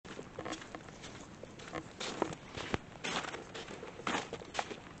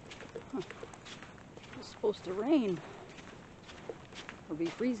supposed to rain. Or be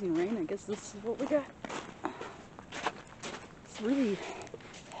freezing rain. I guess this is what we got. It's really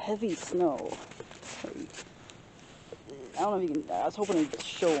heavy snow. I don't know if you can. I was hoping it'd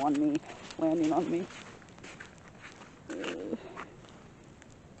show on me, landing on me.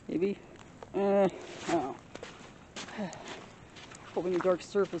 Maybe. I don't know. Hoping the dark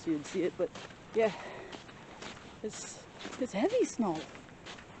surface you'd see it, but yeah, it's heavy snow.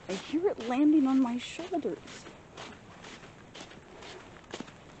 I hear it landing on my shoulders.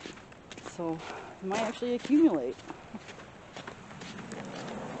 So it might actually accumulate.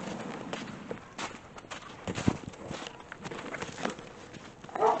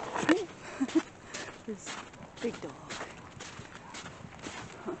 This big dog.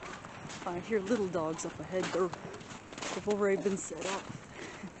 I hear little dogs up ahead. They've already been set up.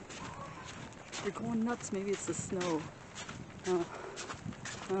 They're going nuts. Maybe it's the snow. I don't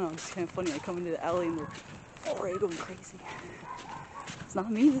know. It's kind of funny. I come into the alley and they're already going crazy. It's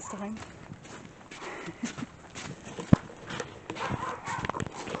not me this time.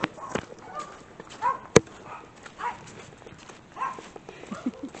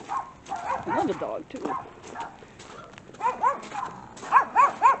 Another dog too.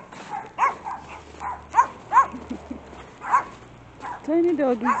 Tiny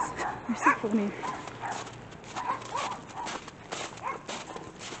doggies. They're so funny.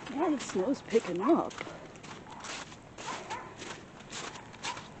 Yeah, the snow's picking up.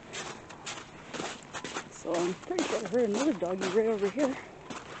 So I'm pretty sure I heard another doggy right over here.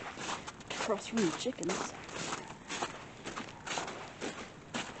 Across from the chickens.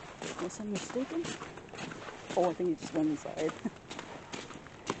 Unless I'm mistaken. Oh, I think he just went inside.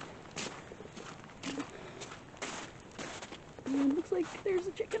 And it looks like there's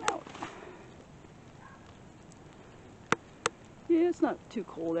a chicken out. Yeah, it's not too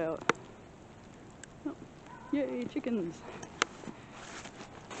cold out. Oh, yay, chickens.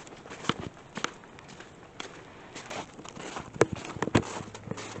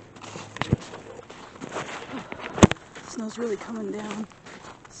 Snow's really coming down,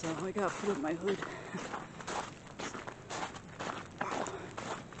 so I gotta put up my hood. Wow.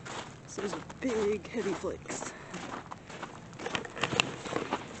 So those are big, heavy flakes.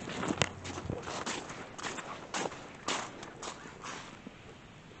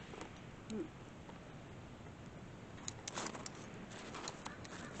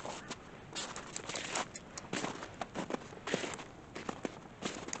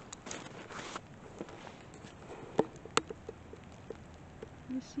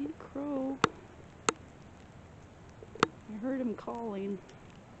 I see a crow. I heard him calling.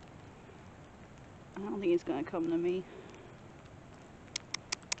 I don't think he's gonna come to me.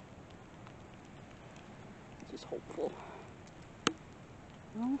 Just hopeful.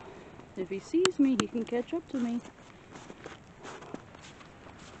 Well, if he sees me, he can catch up to me.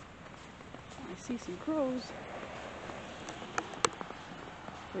 I see some crows.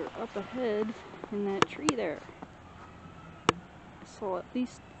 They're up ahead in that tree there. I saw at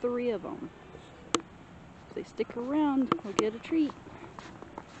least 3 of them. If they stick around, we'll get a treat.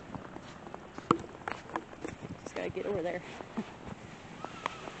 Just gotta get over there.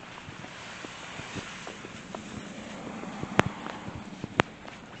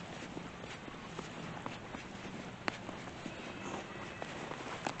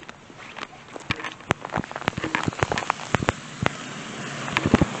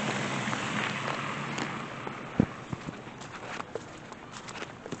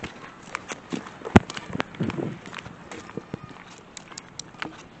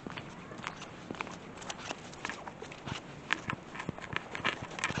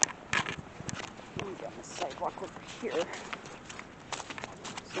 Sidewalk over here,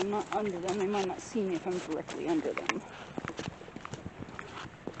 so I'm not under them. They might not see me if I'm directly under them.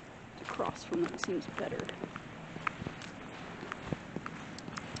 Across from them seems better.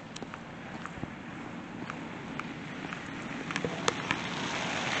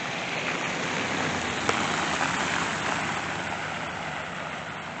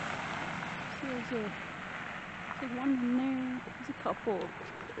 So there's one in there. There's a couple.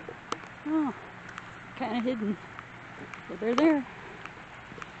 Oh. Kind of hidden, but they're there.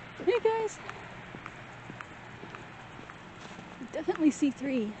 Hey guys, I definitely see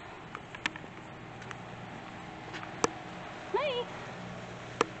 3. Hi,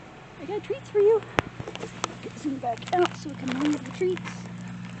 I got treats for you. Get zoom back out so we can move the treats.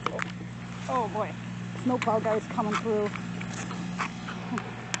 Oh boy, snowplow guy's coming through.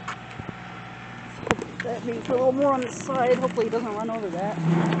 So that means a little more on the side. Hopefully he doesn't run over that.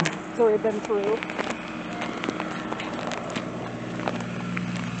 It's already been through.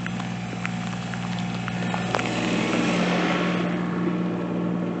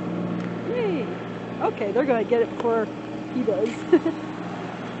 okay, they're gonna get it before he does.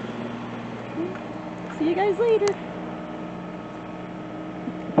 See you guys later.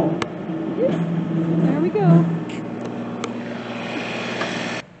 There we go.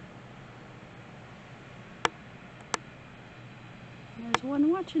 There's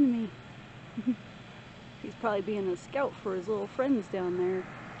one watching me. He's probably being a scout for his little friends down there.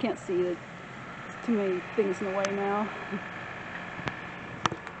 Can't see it. There's too many things in the way now.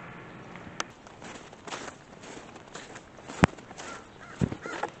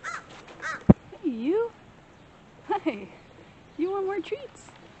 Hey, you. Hey, you want more treats?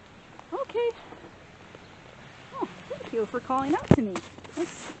 Okay. Oh, thank you for calling out to me.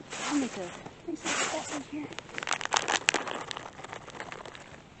 I'll make a nice little mess in here.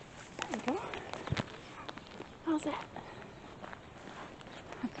 There you go. How's that?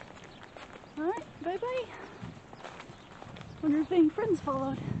 Alright, bye-bye. Wonder if any friends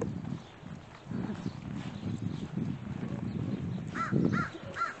followed.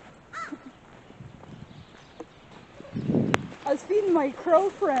 I was feeding my crow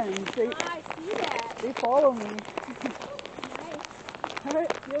friends. I see that. They follow me. Nice.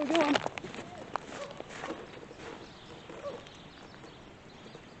 Alright, here we go.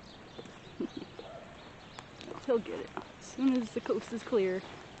 He'll get it as soon as the coast is clear.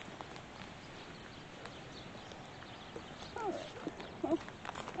 Alright, well,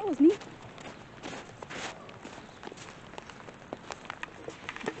 that was neat.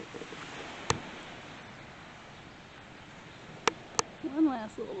 One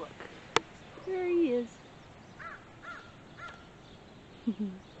last little look. There he is.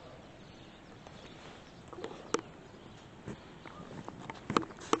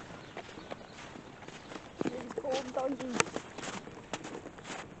 There's cold doggy.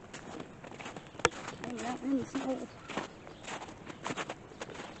 Hanging out in the snow.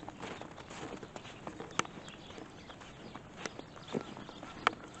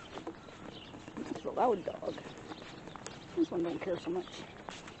 That's a loud dog. This one don't care so much.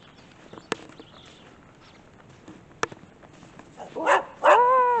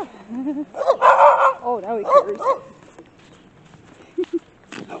 Oh, now he cares.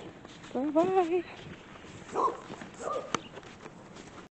 Bye-bye.